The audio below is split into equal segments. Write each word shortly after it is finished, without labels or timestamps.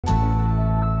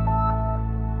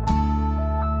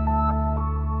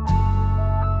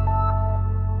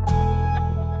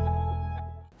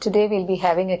Today we'll be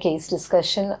having a case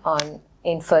discussion on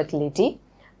infertility.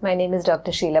 My name is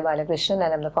Dr. Sheila Balakrishnan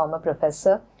and I'm the former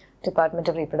professor, Department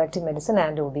of Reproductive Medicine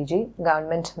and OBG,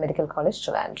 Government Medical College,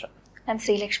 Trivandrum. I'm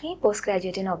Sri Lakshmi,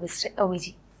 postgraduate in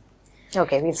OBG.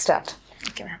 Okay, we'll start.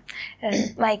 Okay,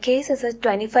 ma'am. My case is a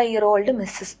 25-year-old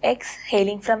Mrs. X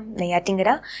hailing from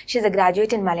Neyyatingara. She is a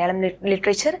graduate in Malayalam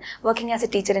literature, working as a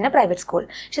teacher in a private school.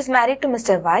 She is married to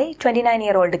Mr. Y,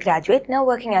 29-year-old graduate, now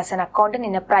working as an accountant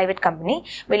in a private company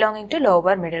belonging to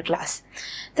lower middle class.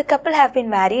 The couple have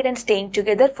been married and staying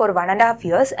together for 1.5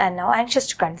 years and now anxious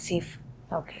to conceive.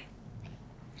 Okay.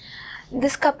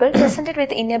 This couple presented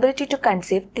with inability to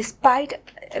conceive despite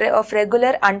of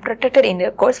regular unprotected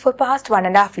intercourse for past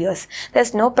 1.5 years. There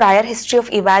is no prior history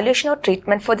of evaluation or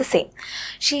treatment for the same.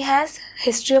 She has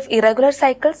history of irregular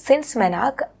cycles since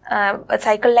menarche.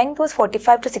 Cycle length was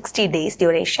 45 to 60 days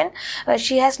duration.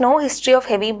 She has no history of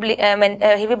heavy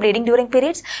bleeding during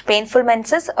periods, painful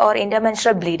menses or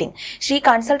intermenstrual bleeding. She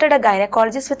consulted a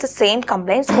gynecologist with the same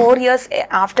complaints 4 years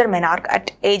after menarche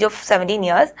at age of 17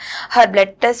 years. Her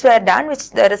blood tests were done,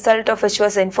 which the result of which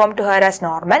was informed to her as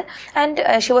normal, and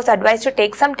she was advised to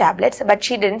take some tablets, but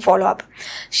she didn't follow up.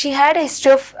 She had a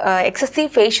history of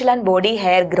excessive facial and body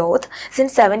hair growth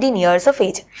since 17 years of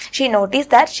age. She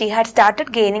noticed that she had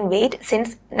started gaining weight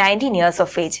since 19 years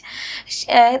of age.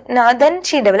 Then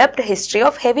she developed a history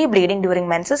of heavy bleeding during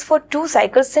menses for 2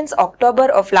 cycles since October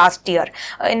of last year.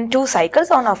 In 2 cycles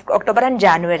on October and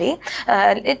January.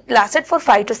 It lasted for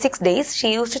 5 to 6 days.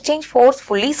 She used to change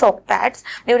forcefully soaked pads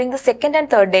during the 2nd and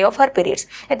 3rd day of her periods.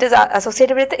 It is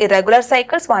associated with irregular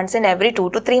cycles once in every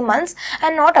 2 to 3 months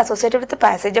and not associated with the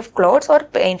passage of clots or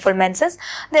painful menses.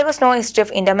 There was no history of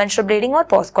intermenstrual bleeding or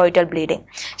postcoital bleeding.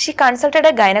 She consulted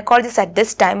a gynecologist at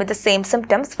this time with the same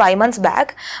symptoms 5 months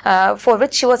back, for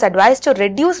which she was advised to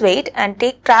reduce weight and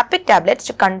take Trapic tablets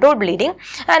to control bleeding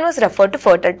and was referred to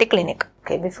fertility clinic.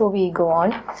 Okay, before we go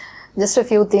on, just a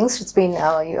few things. It's been,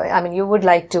 you would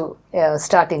like to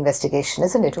start investigation,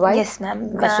 isn't it? Why? Yes,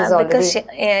 ma'am. Because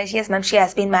yes, ma'am, she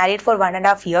has been married for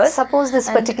 1.5 years. Suppose this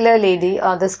particular lady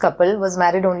or this couple was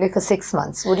married only for 6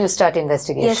 months. Would you start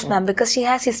investigation? Yes, ma'am, because she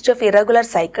has history of irregular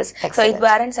cycles. Excellent. So it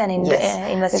warrants an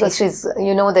investigation. Because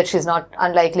you know that she's not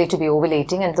unlikely to be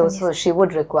ovulating, and those she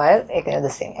would require the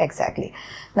same. Exactly.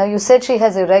 Now you said she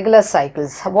has irregular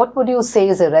cycles. What would you say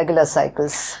is irregular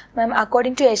cycles? Ma'am,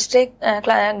 according to HTA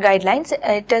guidelines,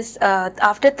 it is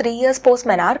after 3 years post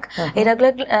menarche.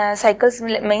 Irregular cycles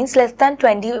means less than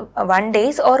 21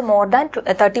 days or more than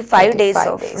 35 days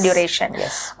of duration.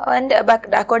 Yes. And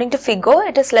according to FIGO,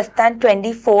 it is less than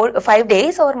 5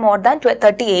 days or more than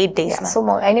 38 days. Yeah,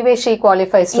 so anyway, she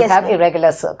qualifies to have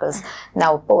irregular cycles.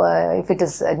 Now, if it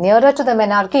is nearer to the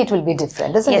menarche, it will be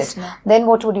different, isn't it? Then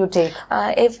what would you take?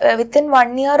 If within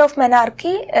 1 year of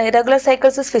menarche, irregular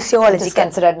cycles is physiological. It is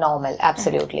considered normal.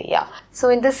 Absolutely, yeah. So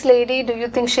in this lady, do you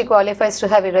think she qualifies to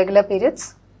have irregular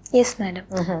periods? Yes, madam.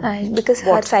 Because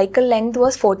her cycle length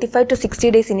was 45 to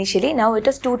 60 days initially. Now it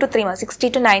is 2 to 3 months, 60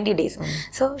 to 90 days.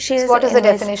 So she is. What is the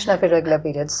definition of irregular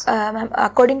periods?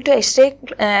 According to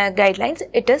HTA guidelines,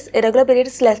 it is irregular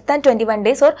periods less than 21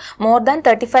 days or more than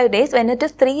 35 days when it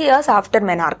is 3 years after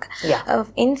menarche. Yeah.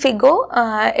 In FIGO,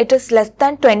 it is less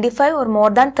than 25 or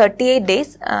more than 38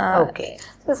 days. Okay.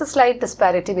 There's a slight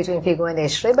disparity between FIGO and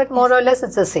HTA, but more or less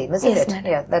it's the same, isn't it? Madam.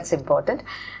 Yeah, that's important.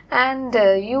 And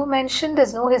you mentioned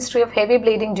there's no history of heavy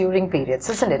bleeding during periods,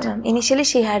 isn't it? Initially,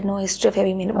 she had no history of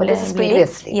heavy bleeding. This is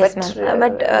previously. Yes, ma'am.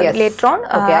 But later on.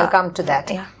 Okay, I'll come to that.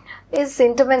 Yeah. Is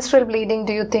intermenstrual bleeding,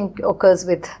 do you think, occurs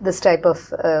with this type of,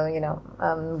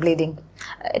 bleeding?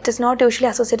 It is not usually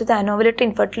associated with anovulatory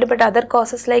infertility, but other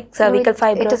causes like cervical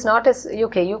fibrosis. It is not as,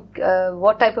 okay,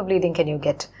 what type of bleeding can you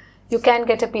get? You can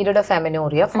get a period of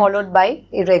amenorrhea followed by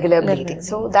irregular bleeding.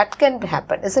 So that can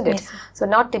happen, isn't it? Yes. So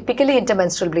not typically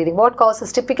intermenstrual bleeding. What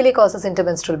typically causes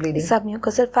intermenstrual bleeding?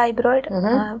 Submucosal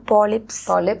fibroid, polyps.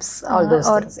 Polyps, all those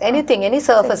things. Anything, any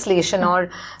surface lesion or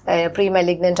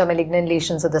pre-malignant or malignant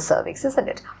lesions of the cervix, isn't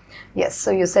it? Yes.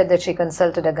 So you said that she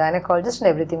consulted a gynecologist and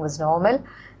everything was normal.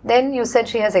 Then you said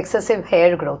she has excessive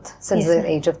hair growth since the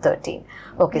age of 13.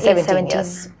 Okay, 17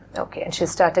 years. Okay, and she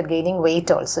started gaining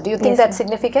weight also. Do you think that's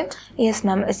significant? Yes,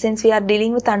 ma'am. Since we are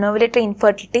dealing with anovulatory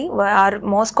infertility, our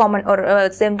most common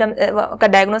symptom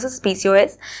diagnosis is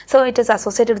PCOS. So it is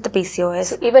associated with the PCOS.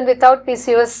 So even without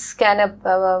PCOS, can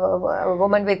a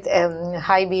woman with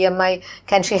high BMI,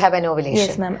 can she have an ovulation?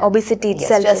 Yes, ma'am. Obesity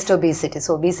itself. Yes, just obesity.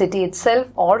 So obesity itself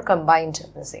or combined,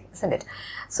 isn't it?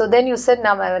 So then you said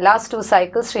now last 2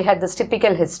 cycles she had this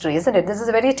typical history, isn't it? This is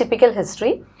a very typical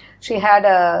history. She had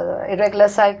irregular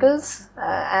cycles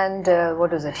and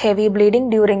what was it? Heavy bleeding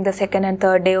during the 2nd and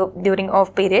 3rd day during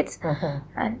off periods.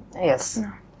 And yes.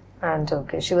 And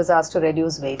okay, she was asked to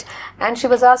reduce weight. And she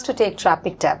was asked to take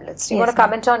Trapic tablets. Do you want to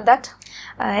comment on that?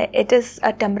 It is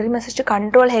a temporary message to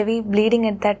control heavy bleeding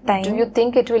at that time. Do you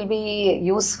think it will be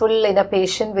useful in a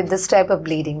patient with this type of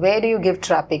bleeding? Where do you give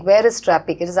Trapic? Where is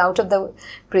Trapic? It is out of the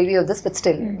preview of this, but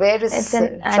still, where is It's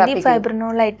an Trapic?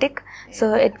 antifibrinolytic,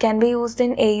 so it can be used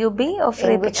in AUB or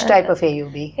in which type of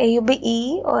AUB?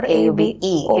 AUB-E or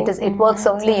AUB-O. It works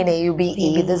only in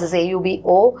AUB-E. This is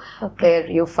AUB-O, where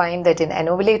you find that in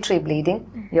anovulatory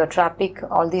bleeding, your Trapic,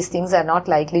 all these things are not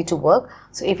likely to work.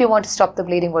 So if you want to stop the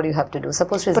bleeding, what do you have to do?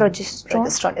 Suppose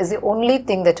progesterone is the only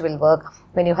thing that will work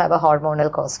when you have a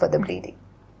hormonal cause for the bleeding.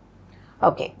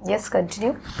 Okay, yes,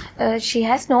 continue. She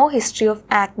has no history of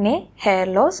acne, hair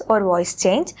loss or voice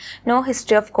change, no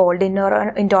history of cold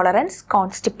intolerance,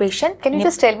 constipation. Can you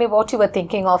just tell me what you were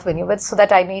thinking of when you were, so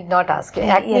that I need not ask you?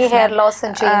 Acne, hair loss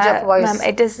and change of voice? Ma'am,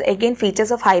 it is again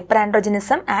features of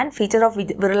hyperandrogenism and feature of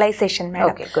virilization, madam.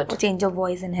 Okay, good. Change of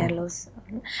voice and hair loss.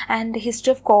 And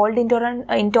history of cold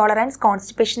intolerance,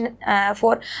 constipation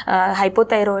for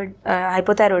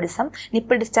hypothyroidism,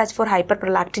 nipple discharge for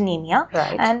hyperprolactinemia,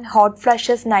 and hot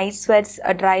flushes, night sweats,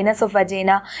 dryness of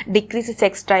vagina, decreased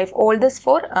sex drive, all this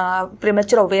for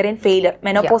premature ovarian failure,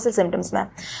 menopausal symptoms, ma'am.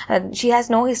 She has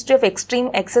no history of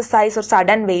extreme exercise or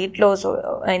sudden weight loss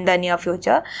in the near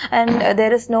future, and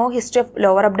there is no history of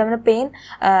lower abdominal pain,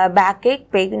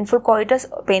 backache, painful coitus,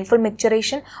 painful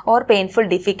micturition or painful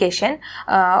defecation.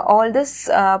 All this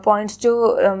points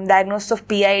to diagnosis of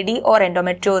PID or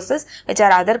endometriosis, which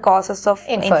are other causes of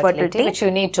infertility, which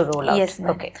you need to rule out. Yes,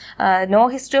 okay. No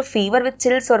history of fever with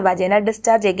chills or vaginal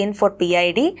discharge, again for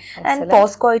PID. And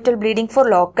postcoital bleeding for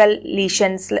local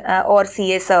lesions or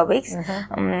CA cervix.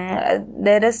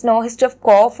 There is no history of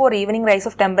cough or evening rise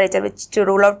of temperature, which to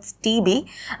rule out TB.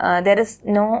 There is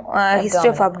no history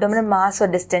of abdominal mass or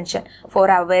distension for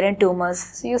ovarian tumors.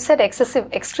 So you said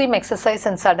extreme exercise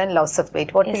and sudden loss of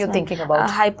weight. What were you thinking about?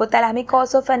 Hypothalamic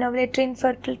cause of anovulatory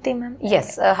infertility, ma'am.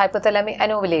 Yes, hypothalamic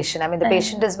anovulation. I mean, the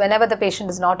patient is, whenever the patient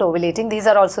is not ovulating, these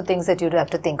are also things that you have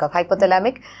to think of.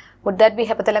 Hypothalamic, would that be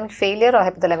hypothalamic failure or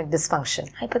hypothalamic dysfunction?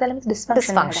 Hypothalamic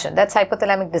dysfunction. That's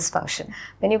hypothalamic dysfunction.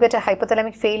 When you get a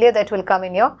hypothalamic failure, that will come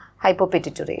in your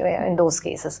hypopituitary in those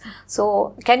cases.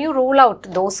 So, can you rule out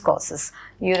those causes?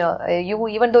 You know,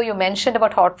 even though you mentioned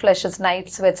about hot flushes, night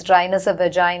sweats, dryness of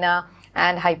vagina,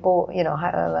 and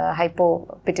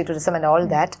hypopituitarism and all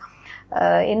that,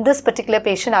 in this particular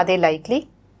patient, are they likely?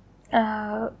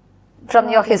 From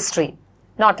your history?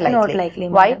 Not likely. Not likely.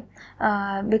 Why?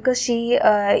 Because she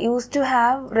used to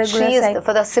have regular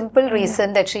for the simple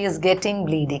reason that she is getting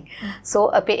bleeding. So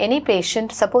any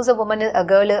patient, suppose a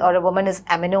girl or a woman is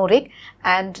amenorrheic,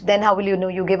 and then how will you know?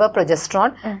 You give her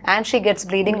progesterone and she gets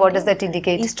bleeding. What does that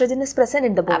indicate? Estrogen is present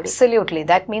in the body. Absolutely.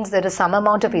 That means there is some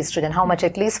amount of estrogen. How much?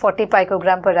 At least 40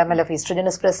 picogram per ml of estrogen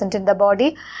is present in the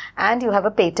body, and you have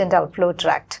a patent outflow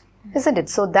tract. Isn't it?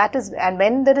 So that is, and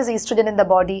when there is estrogen in the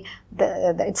body,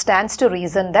 it stands to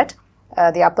reason that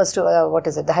the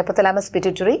the hypothalamus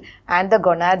pituitary and the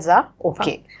gonads are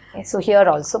okay. Yes. So here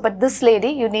also, but this lady,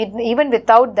 you need, even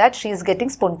without that, she is getting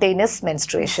spontaneous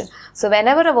menstruation. So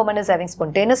whenever a woman is having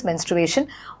spontaneous menstruation,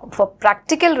 for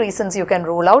practical reasons, you can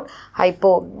rule out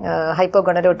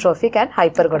hypogonadotrophic and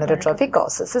hypergonadotrophic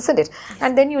causes, isn't it?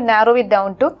 And then you narrow it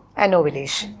down to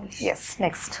anovulation. Yes,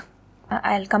 next.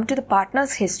 I'll come to the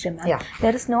partner's history, ma'am. Yeah.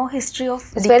 There is no history of...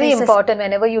 It's very important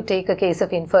whenever you take a case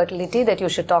of infertility that you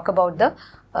should talk about the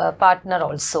partner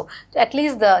also. At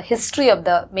least the history of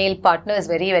the male partner is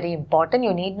very, very important.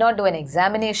 You need not do an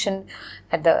examination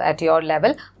at your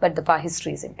level, but the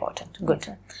history is important. Good.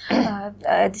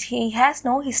 He has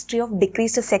no history of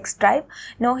decreased sex drive,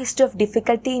 no history of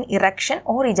difficulty in erection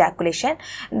or ejaculation.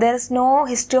 There is no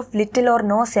history of little or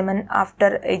no semen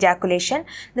after ejaculation.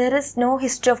 There is no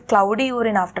history of cloudy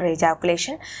urine after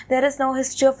ejaculation. There is no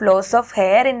history of loss of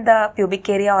hair in the pubic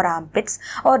area or armpits,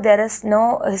 or there is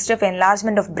no history of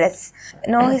enlargement of breasts.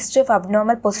 No history of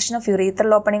abnormal position of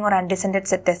urethral opening or undescended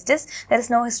testes. There is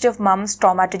no history of mumps,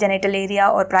 trauma to genital area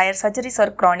or prior surgeries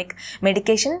or chronic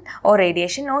medication or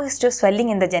radiation. No history of swelling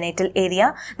in the genital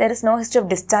area. There is no history of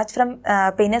discharge from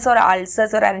penis or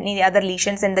ulcers or any other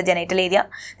lesions in the genital area.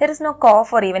 There is no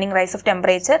cough or evening rise of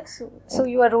temperature. So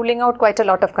you are ruling out quite a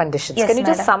lot of conditions. Yes, can you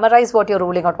just summarize what you are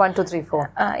ruling out? 1, 2, 3,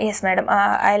 4. Yes, madam.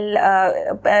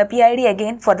 PID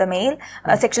again for the male.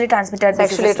 Sexually transmitted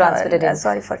diseases.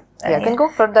 Sorry for... you can go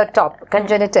from the top.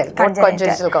 Congenital. What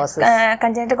congenital causes?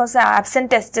 Congenital causes, absent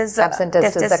testes.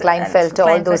 The Klinefelter,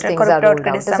 all those things are ruled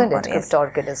out, isn't it?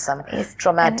 Cryptorchidism,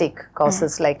 traumatic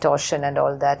causes like torsion and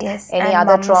all that. Yes. Any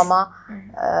other trauma?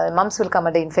 Mumps will come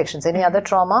under infections. Any other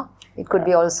trauma? It could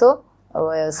be also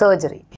surgery.